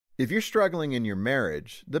If you're struggling in your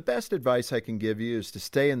marriage, the best advice I can give you is to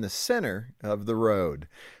stay in the center of the road.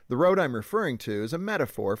 The road I'm referring to is a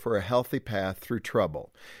metaphor for a healthy path through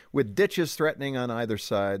trouble. With ditches threatening on either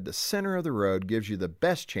side, the center of the road gives you the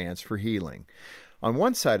best chance for healing. On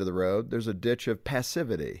one side of the road, there's a ditch of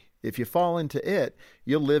passivity. If you fall into it,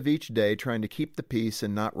 you'll live each day trying to keep the peace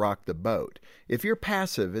and not rock the boat. If you're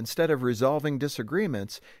passive, instead of resolving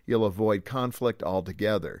disagreements, you'll avoid conflict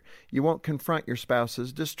altogether. You won't confront your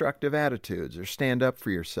spouse's destructive attitudes or stand up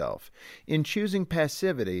for yourself. In choosing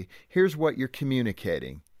passivity, here's what you're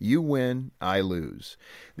communicating. You win, I lose.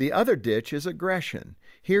 The other ditch is aggression.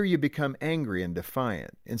 Here you become angry and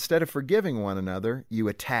defiant. Instead of forgiving one another, you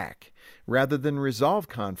attack. Rather than resolve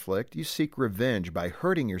conflict, you seek revenge by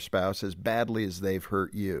hurting your spouse as badly as they've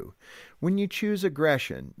hurt you. When you choose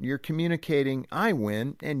aggression, you're communicating, I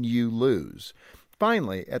win and you lose.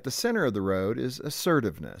 Finally, at the center of the road is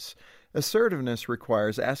assertiveness. Assertiveness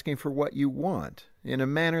requires asking for what you want in a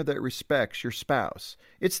manner that respects your spouse.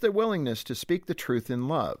 It's the willingness to speak the truth in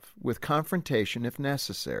love, with confrontation if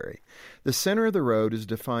necessary. The center of the road is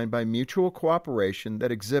defined by mutual cooperation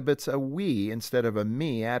that exhibits a we instead of a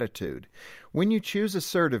me attitude. When you choose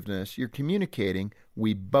assertiveness, you're communicating,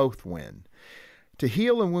 we both win. To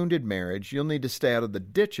heal a wounded marriage, you'll need to stay out of the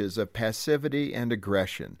ditches of passivity and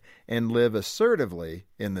aggression and live assertively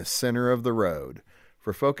in the center of the road.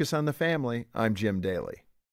 For Focus on the Family, I'm Jim Daly.